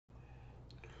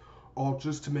all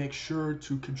just to make sure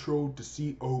to control the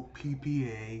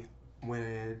COPPA when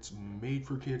it's made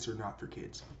for kids or not for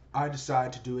kids. I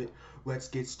decided to do it. Let's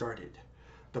get started.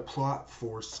 The plot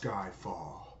for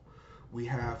Skyfall. We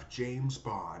have James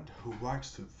Bond, who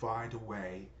likes to find a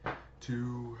way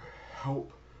to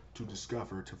help, to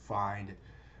discover, to find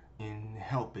in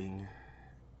helping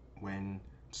when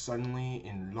suddenly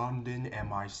in London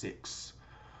MI6,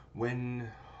 when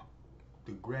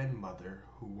the grandmother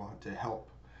who want to help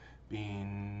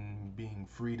being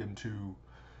freedom to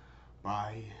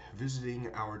by visiting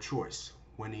our choice,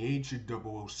 when the agent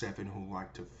 007 who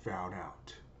like to found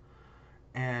out.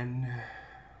 And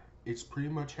it's pretty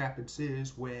much happens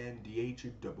is when the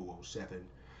agent 007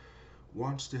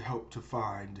 wants to help to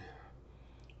find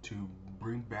to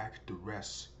bring back the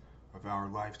rest of our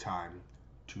lifetime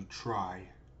to try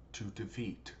to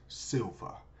defeat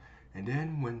Silva. And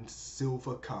then when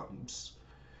Silva comes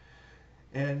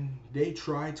and they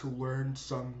try to learn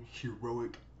some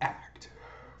heroic act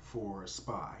for a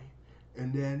spy,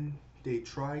 and then they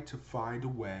try to find a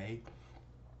way,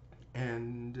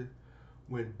 and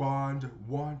when Bond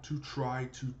want to try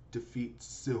to defeat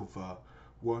Silva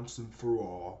once and for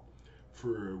all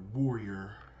for a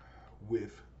warrior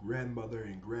with grandmother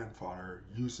and grandfather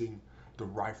using the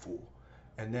rifle,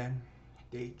 and then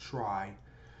they try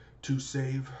to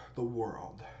save the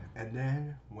world, and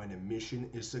then when a mission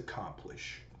is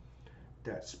accomplished,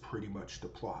 that's pretty much the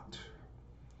plot.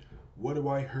 What have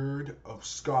I heard of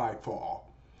Skyfall?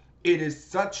 It is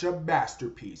such a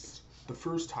masterpiece. The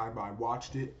first time I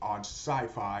watched it on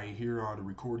Sci-Fi here on a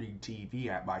recording TV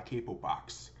at my cable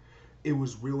box, it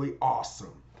was really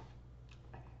awesome.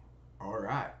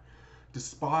 Alright, the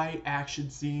spy action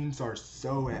scenes are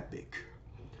so epic.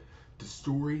 The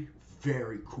story,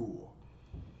 very cool.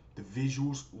 The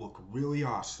visuals look really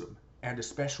awesome, and the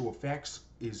special effects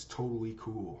is totally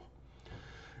cool.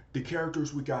 The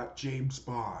characters, we got James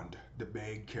Bond, the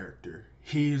main character.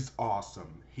 He's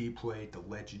awesome. He played the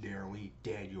legendary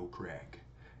Daniel Craig.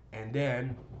 And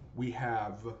then we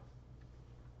have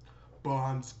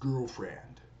Bond's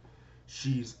girlfriend.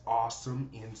 She's awesome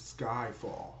in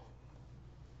Skyfall.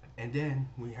 And then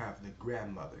we have the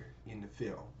grandmother in the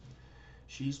film.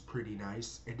 She's pretty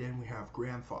nice. And then we have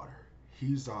grandfather.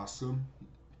 He's awesome.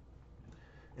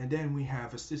 And then we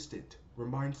have assistant.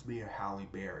 Reminds me of Halle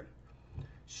Berry.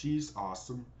 She's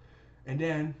awesome. And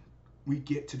then we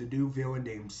get to the new villain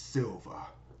named Silva.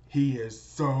 He is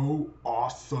so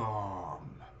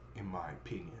awesome, in my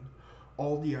opinion.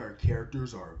 All the other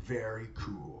characters are very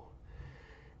cool.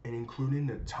 And including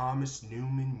the Thomas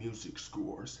Newman music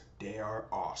scores, they are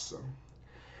awesome.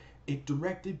 It's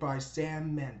directed by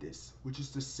Sam Mendes, which is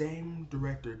the same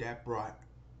director that brought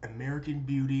American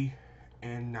Beauty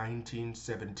in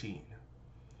 1917.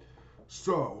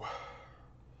 So,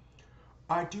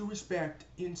 I do respect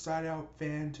Inside Out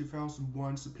Fan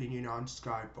 2001's opinion on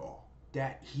Skyfall,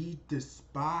 that he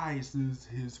despises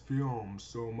his film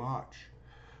so much.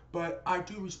 But I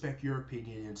do respect your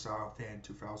opinion, Inside Out Fan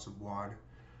 2001.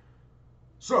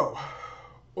 So,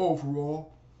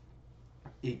 overall,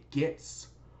 it gets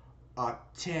a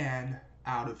 10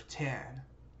 out of 10.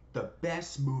 The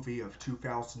best movie of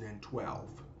 2012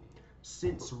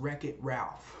 since Wreck-It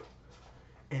Ralph.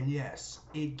 And yes,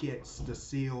 it gets the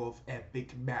seal of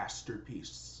epic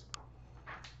masterpiece.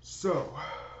 So,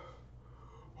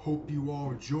 hope you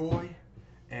all enjoy,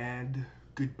 and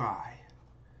goodbye.